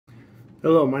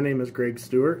Hello, my name is Greg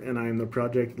Stewart, and I am the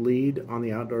project lead on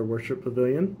the Outdoor Worship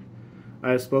Pavilion.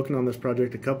 I have spoken on this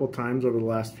project a couple times over the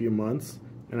last few months,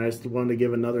 and I just wanted to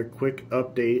give another quick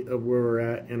update of where we're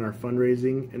at in our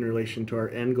fundraising in relation to our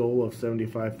end goal of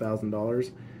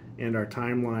 $75,000 and our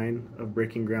timeline of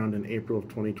breaking ground in April of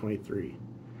 2023.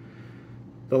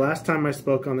 The last time I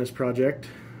spoke on this project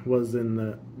was in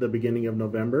the beginning of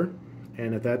November,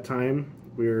 and at that time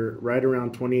we were right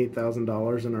around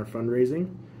 $28,000 in our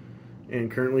fundraising. And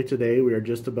currently today we are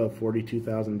just above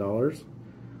 $42,000.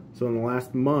 So in the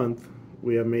last month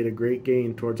we have made a great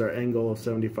gain towards our end goal of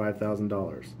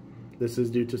 $75,000. This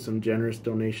is due to some generous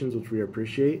donations, which we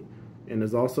appreciate, and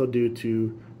is also due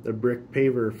to the brick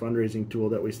paver fundraising tool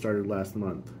that we started last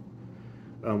month.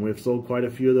 We've sold quite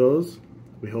a few of those.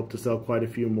 We hope to sell quite a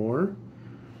few more.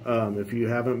 If you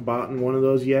haven't bought one of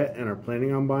those yet and are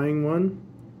planning on buying one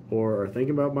or are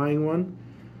thinking about buying one,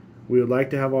 we would like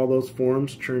to have all those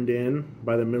forms turned in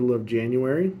by the middle of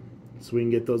January so we can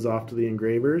get those off to the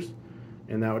engravers,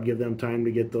 and that would give them time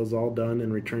to get those all done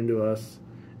and returned to us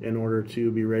in order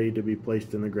to be ready to be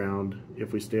placed in the ground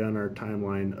if we stay on our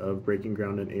timeline of breaking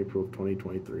ground in April of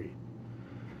 2023.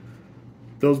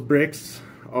 Those bricks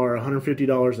are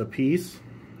 $150 a piece.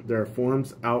 There are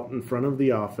forms out in front of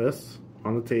the office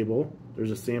on the table.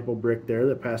 There's a sample brick there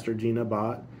that Pastor Gina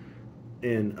bought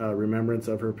in remembrance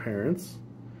of her parents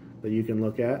that you can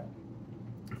look at.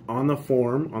 On the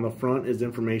form, on the front, is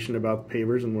information about the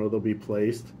pavers and where they'll be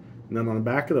placed. And then on the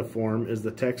back of the form is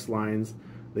the text lines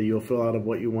that you'll fill out of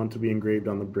what you want to be engraved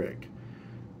on the brick.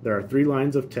 There are 3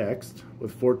 lines of text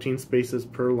with 14 spaces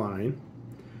per line.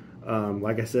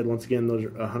 Like I said, once again, those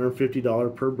are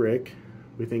 $150 per brick.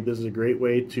 We think this is a great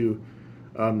way to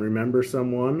remember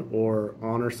someone or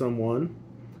honor someone.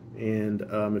 And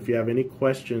if you have any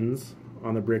questions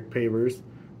on the brick pavers,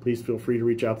 please feel free to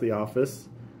reach out to the office.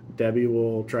 Debbie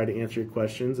will try to answer your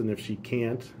questions, and if she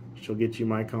can't, she'll get you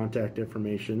my contact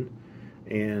information,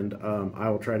 and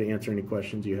I will try to answer any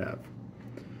questions you have.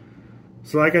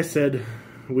 So like I said,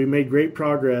 we made great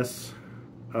progress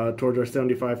towards our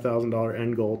 $75,000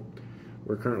 end goal.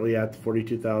 We're currently at the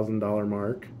 $42,000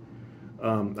 mark.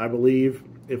 I believe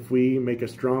if we make a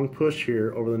strong push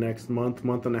here over the next month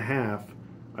and a half,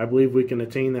 I believe we can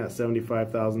attain that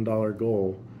 $75,000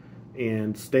 goal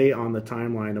and stay on the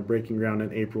timeline of breaking ground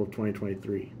in April of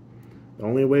 2023. The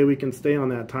only way we can stay on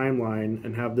that timeline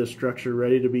and have this structure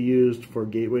ready to be used for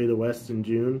Gateway to the West in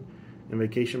June and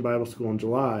Vacation Bible School in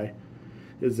July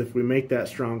is if we make that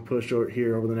strong push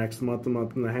here over the next month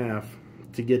and a half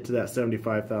to get to that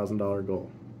 $75,000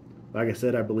 goal. Like I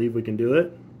said, I believe we can do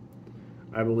it.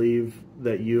 I believe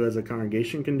that you as a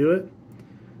congregation can do it.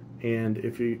 And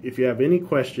if you have any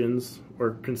questions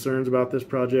or concerns about this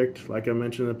project, like I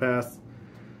mentioned in the past,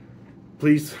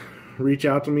 please reach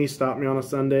out to me, stop me on a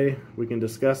Sunday. We can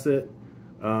discuss it.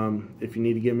 If you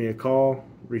need to give me a call,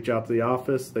 reach out to the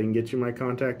office. They can get you my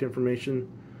contact information.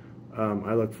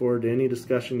 I look forward to any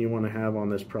discussion you want to have on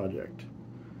this project.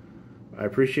 I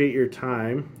appreciate your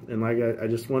time, and I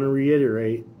just want to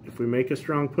reiterate, if we make a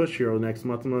strong push here over the next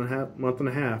month and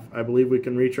a half, I believe we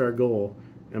can reach our goal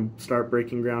and start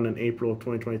breaking ground in April of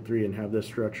 2023 and have this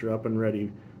structure up and ready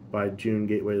by June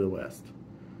Gateway to the West.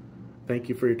 Thank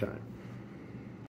you for your time.